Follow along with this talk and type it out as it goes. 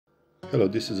Hello,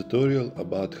 this is a tutorial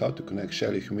about how to connect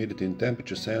Shelly Humidity and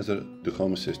Temperature sensor to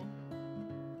home assistant.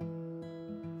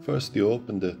 First you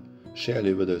open the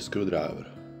Shelly with a screwdriver.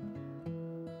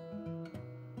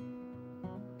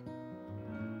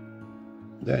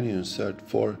 Then you insert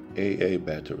 4 AA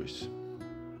batteries.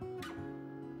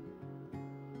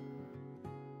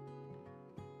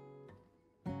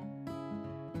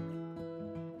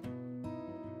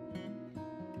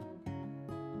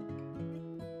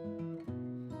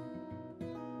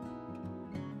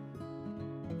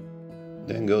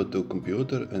 Then go to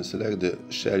computer and select the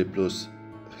Shelly Plus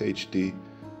HD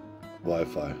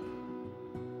Wi-Fi.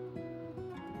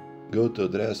 Go to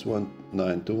address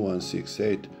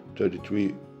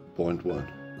 192.168.33.1.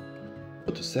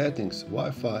 Go to settings,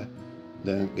 Wi-Fi,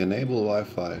 then enable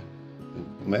Wi-Fi,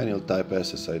 manual type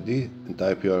SSID and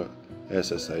type your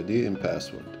SSID and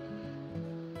password.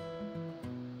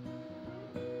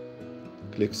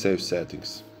 Click Save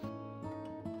Settings.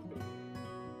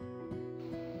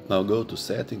 Now go to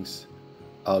Settings,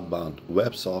 Outbound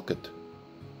WebSocket,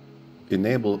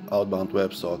 enable Outbound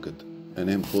WebSocket and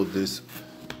input this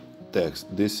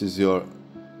text. This is your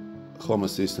Home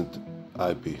Assistant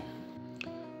IP.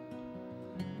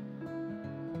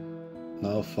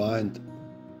 Now find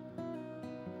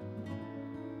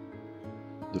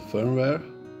the firmware.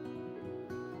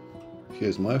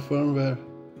 Here's my firmware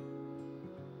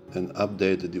and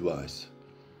update the device.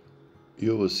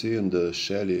 You will see in the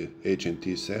Shelly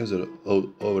HNT sensor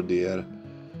over the air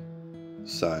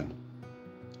sign.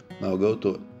 Now go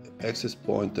to access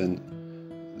point and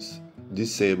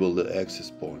disable the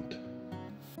access point.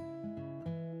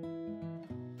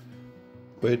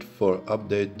 Wait for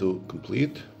update to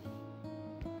complete.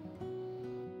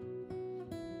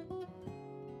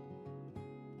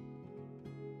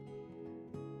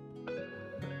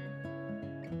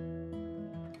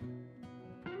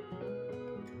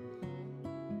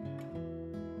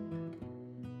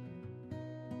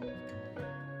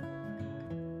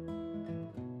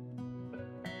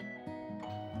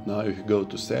 Now if you go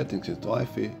to settings and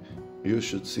Wi-Fi, you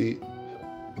should see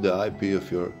the IP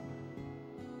of your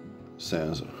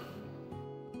sensor.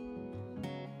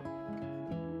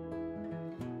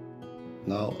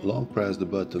 Now long press the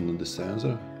button on the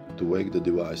sensor to wake the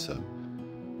device up.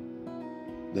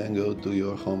 Then go to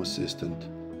your Home Assistant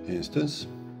instance,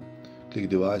 click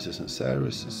Devices and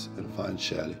Services and find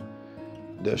Shelly.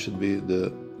 There should be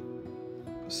the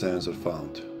sensor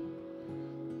found.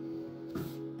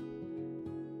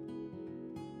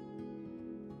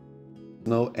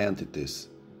 No entities.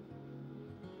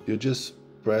 You just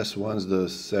press once the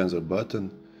sensor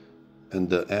button and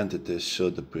the entities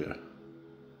should appear.